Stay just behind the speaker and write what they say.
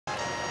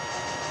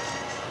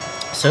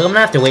So I'm gonna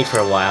have to wait for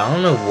a while. I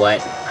don't know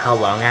how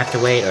long I have to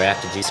wait, or I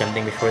have to do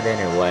something before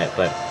then, or what,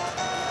 but...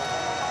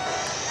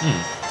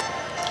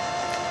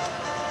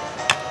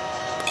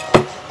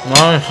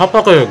 Well, hot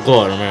pocket is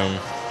good, man.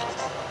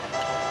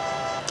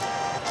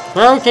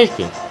 Very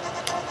tasty.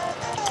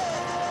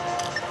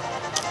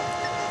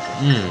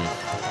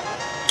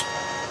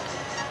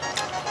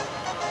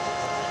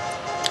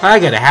 I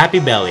got a happy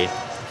belly.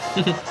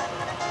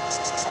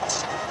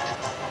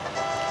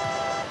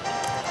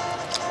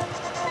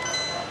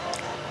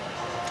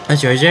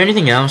 That's right, is there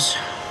anything else?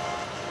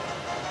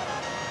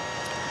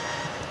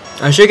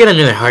 I should get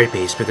another heart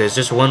piece because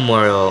just one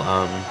more will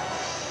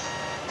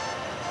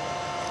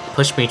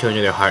push me to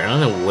another heart. I don't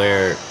know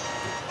where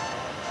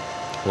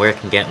I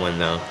can get one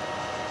though.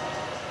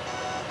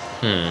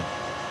 I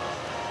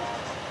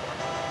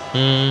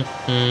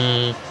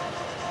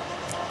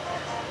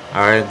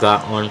already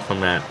got one from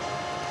that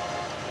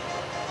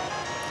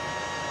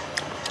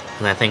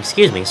thing.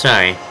 Excuse me,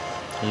 sorry.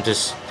 I'm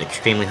just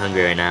extremely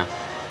hungry right now.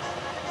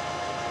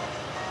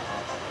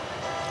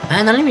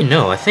 Man, I don't even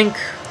know. I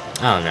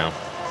don't know.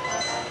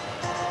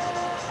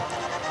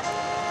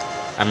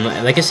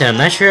 Like I said, I'm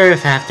not sure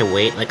if I have to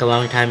wait like a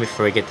long time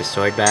before I get the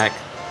sword back.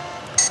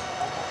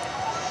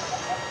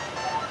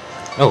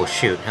 Oh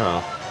shoot,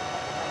 hello.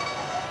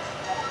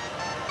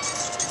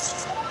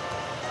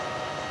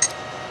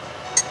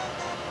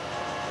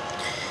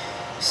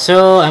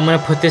 So I'm gonna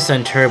put this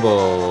on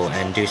turbo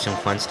and do some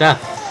fun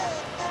stuff.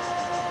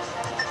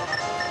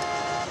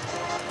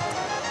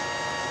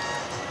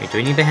 Wait, do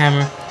we need the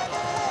hammer?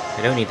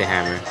 I don't need the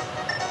hammer.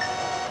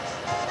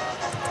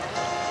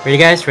 Ready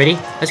guys? Ready?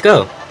 Let's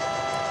go!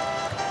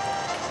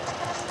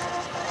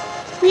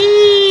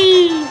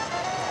 Whee!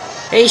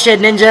 Hey Shed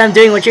Ninja, I'm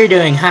doing what you're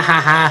doing, ha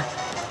ha ha!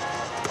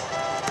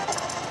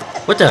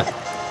 What the?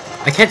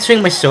 I can't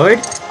swing my sword?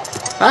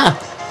 Ah!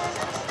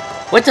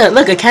 What the?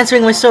 Look, I can't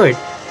swing my sword!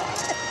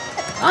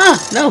 Ah!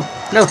 No!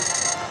 No!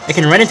 I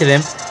can run into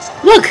them.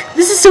 Look!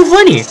 This is so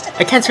funny!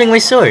 I can't swing my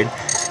sword.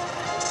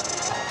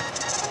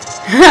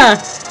 Ha!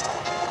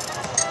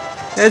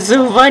 That's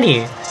so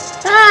funny!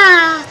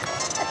 Ah!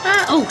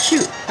 Ah! Oh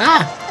shoot!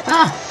 Ah!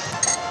 Ah!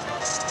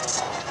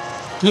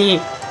 He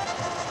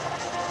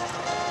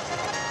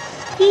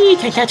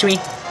can't catch me!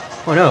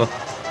 Oh no!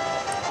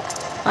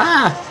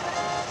 Ah!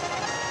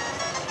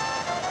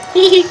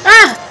 Hee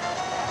ah!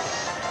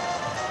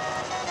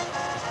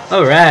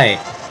 Alright!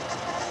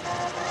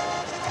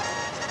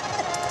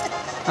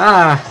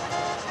 Ah!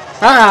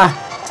 Ah!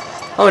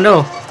 Oh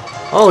no!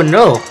 Oh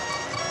no!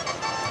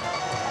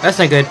 That's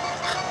not good.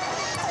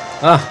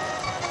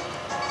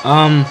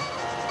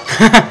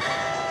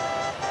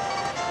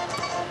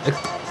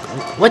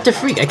 What the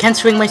freak? I can't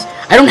swing my...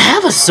 I don't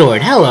have a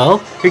sword!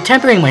 Hello! You're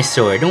tempering my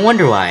sword. No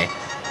wonder why.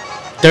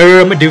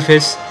 Durr, I'm a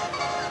doofus.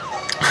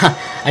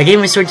 I gave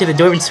my sword to the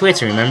dwarven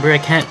Switzer, remember? I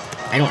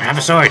don't have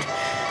a sword.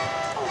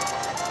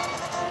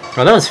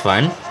 Well, that was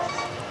fun.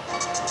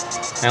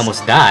 I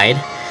almost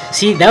died.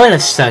 See, that would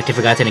have sucked if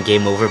I got to the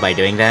game over by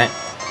doing that.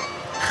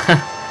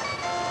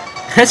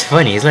 That's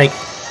funny. It's like...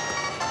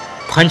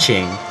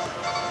 punching.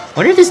 I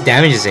wonder if this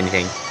damages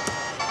anything.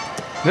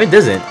 No, it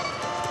doesn't.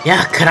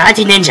 Yeah,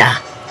 Karate Ninja!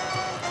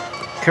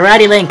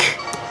 Karate Link!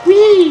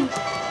 Whee!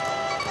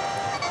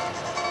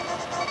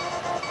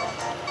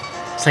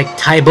 It's like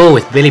Taibo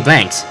with Billy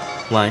Blanks.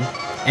 1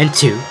 and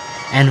 2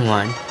 and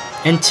 1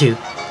 and 2.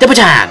 Double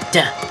time!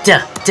 Da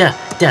da da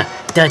da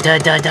da da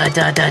da da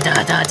da da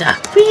da da da.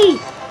 Whee!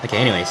 Okay,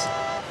 anyways.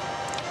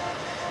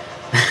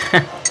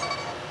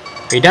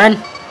 Are you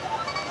done?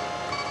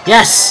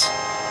 Yes!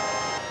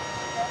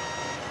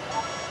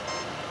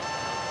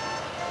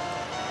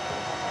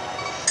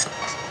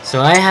 So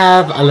I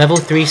have a level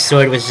 3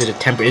 sword, which is a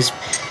temper. It's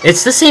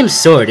the same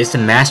sword. It's the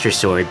Master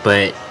Sword,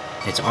 but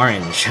it's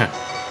orange. I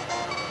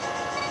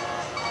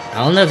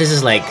don't know if this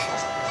is like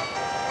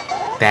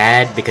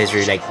bad because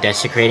you're like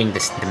desecrating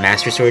the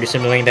Master Sword or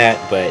something like that,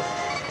 but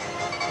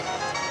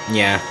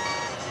yeah.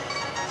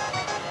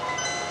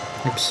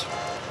 Oops.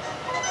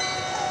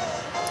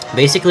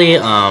 Basically,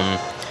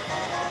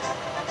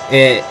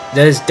 it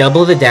does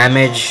double the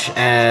damage.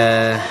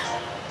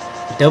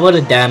 Double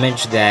the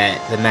damage that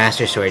the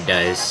Master Sword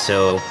does,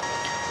 so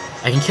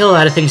I can kill a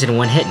lot of things in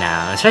one hit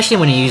now, especially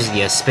when you use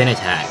the spin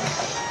attack.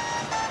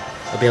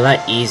 It'll be a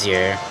lot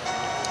easier,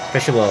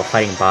 especially while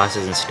fighting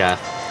bosses and stuff.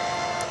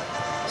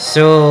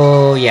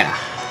 So, yeah.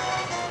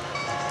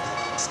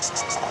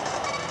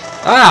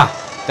 Ah!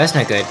 That's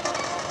not good.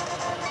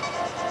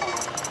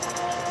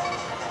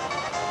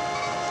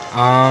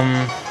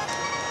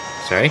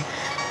 Sorry.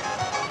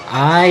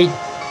 I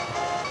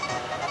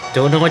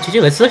don't know what to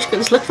do. Let's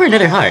look for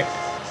another heart.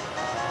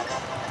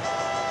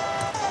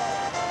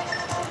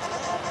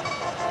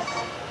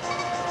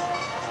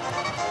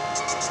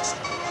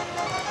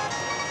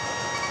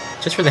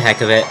 Just for the heck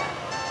of it.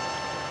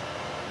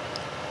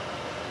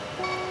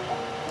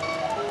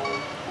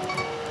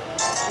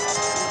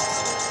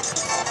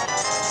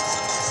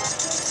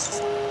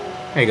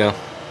 There you go.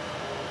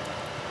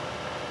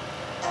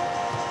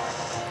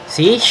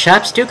 See?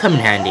 Shops do come in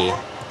handy.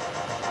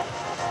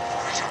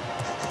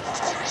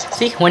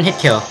 See? One hit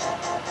kill.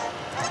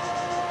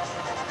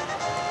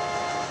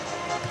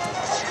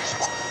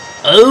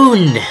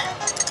 Owned!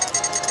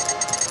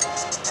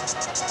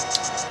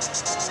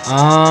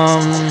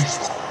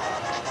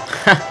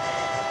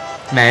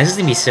 Man, this is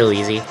gonna be so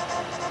easy.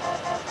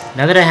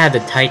 Now that I have the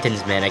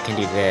Titans, man, I can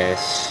do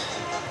this.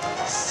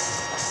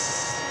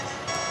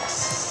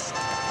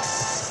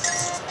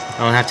 I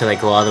don't have to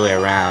like go all the way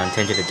around to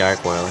enter the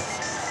Dark World.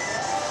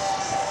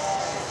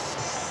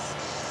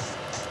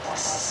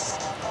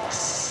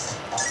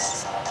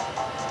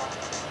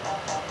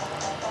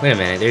 Wait a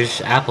minute,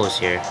 there's apples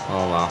here.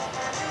 Oh well.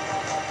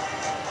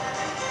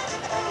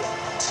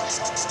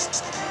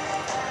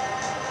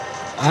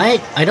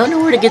 I don't know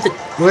where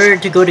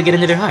to go to get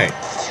another heart.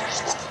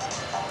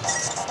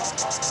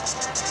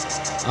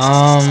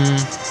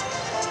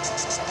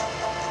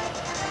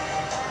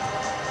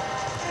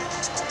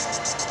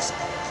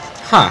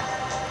 Huh.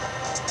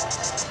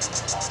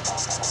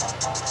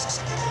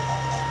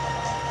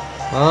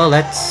 Well,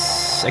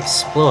 let's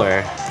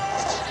explore.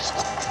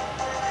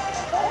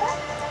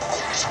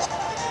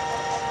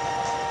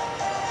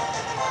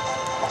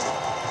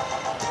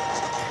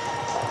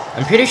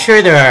 I'm pretty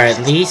sure there are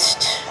at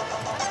least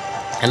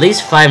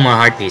 5 more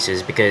heart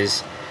pieces,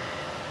 because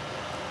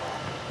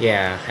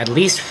yeah, at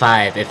least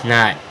 5, if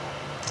not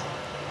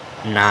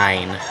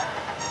 9.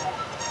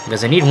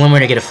 Because I need one more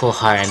to get a full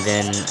heart, and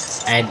then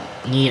I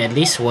need at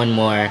least one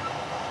more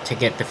to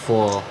get the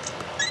full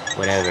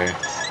whatever.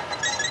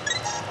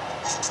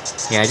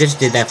 Yeah, I just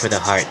did that for the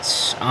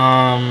hearts.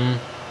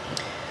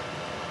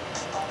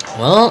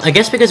 Well, I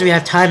guess because we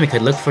have time, we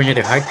could look for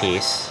another heart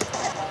piece.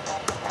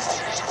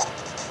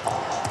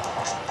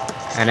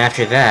 And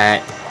after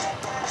that,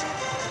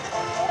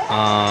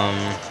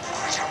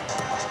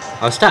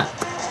 I'll stop.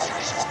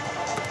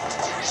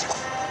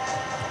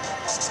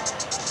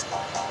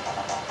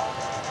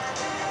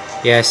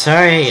 Yeah,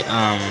 sorry,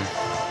 I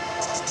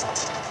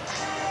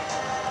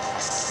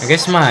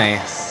guess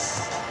my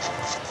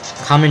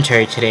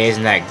commentary today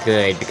isn't that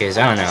good, because,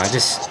 I don't know,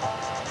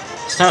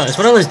 it's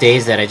one of those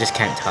days that I just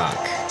can't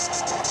talk.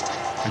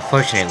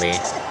 Unfortunately.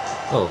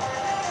 Oh.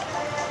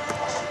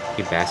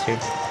 You bastard.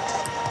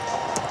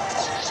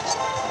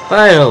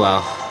 But oh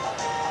well.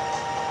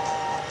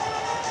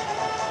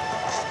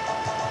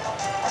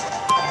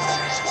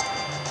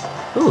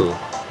 Ooh. I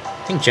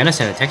think Jenna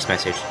sent a text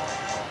message.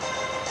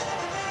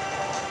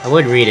 I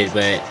would read it,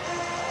 but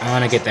I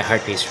want to get the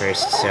heart piece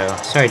first, so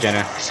sorry,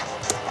 Jenna.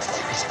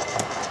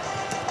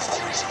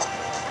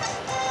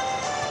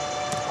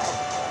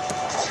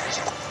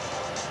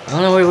 I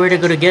don't know where to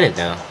go to get it,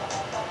 though.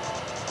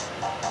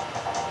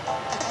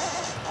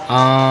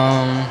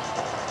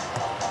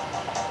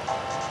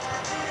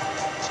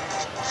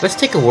 Let's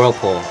take a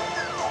whirlpool.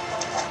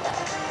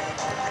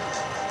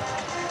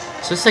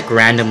 So let's like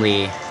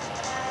randomly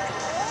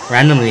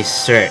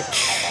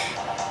search,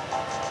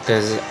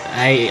 because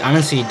I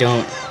honestly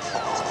don't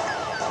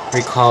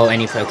recall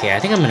any. Okay, I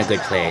think I'm in a good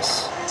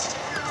place.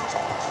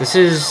 This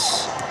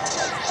is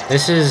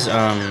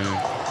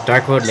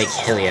Dark Road Lake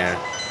Hylia.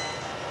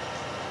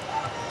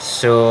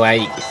 So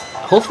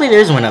hopefully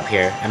there's one up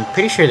here. I'm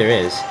pretty sure there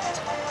is.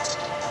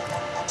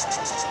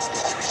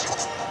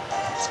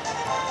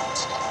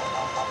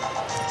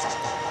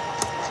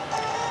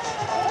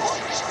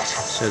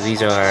 So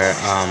these are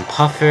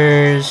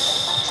puffers,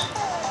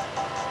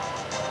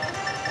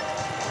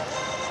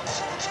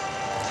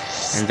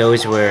 and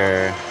those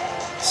were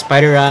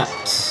spider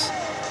ops.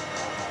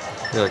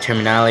 Little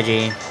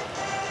terminology.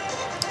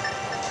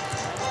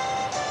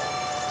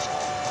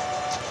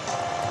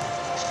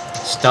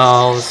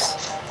 Stalls.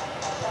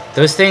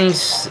 Those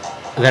things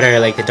that are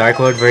like the Dark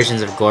Road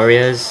versions of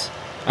Zoras.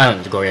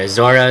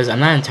 I'm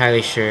not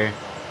entirely sure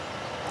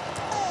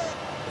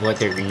what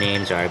their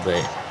names are,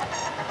 but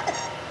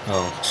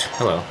oh,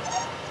 hello.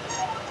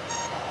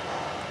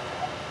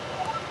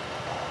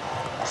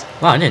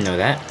 Wow, I didn't know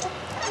that.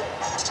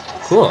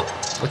 Cool.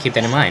 We'll keep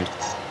that in mind.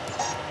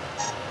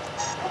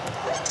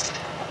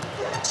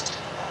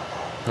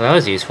 Well, that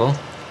was useful.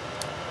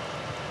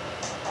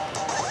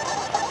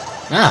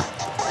 Ah.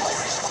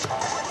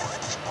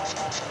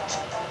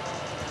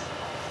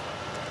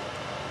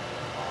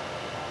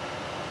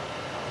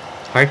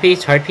 Heart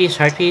piece, heart piece,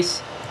 heart piece.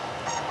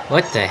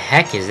 What the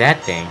heck is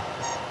that thing?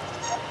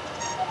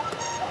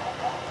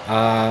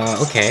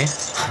 Okay.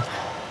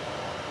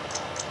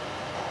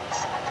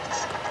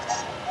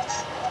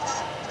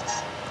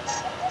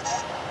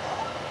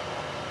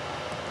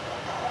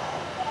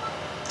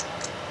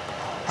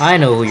 I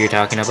know who you're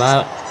talking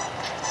about.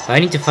 But I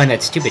need to find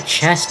that stupid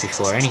chest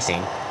before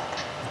anything.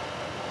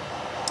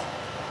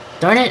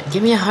 Darn it,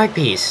 give me a heart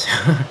piece.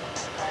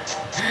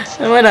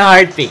 I want a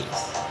heart piece.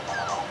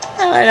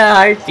 I want a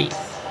heart piece.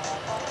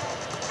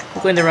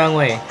 I'm going the wrong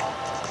way.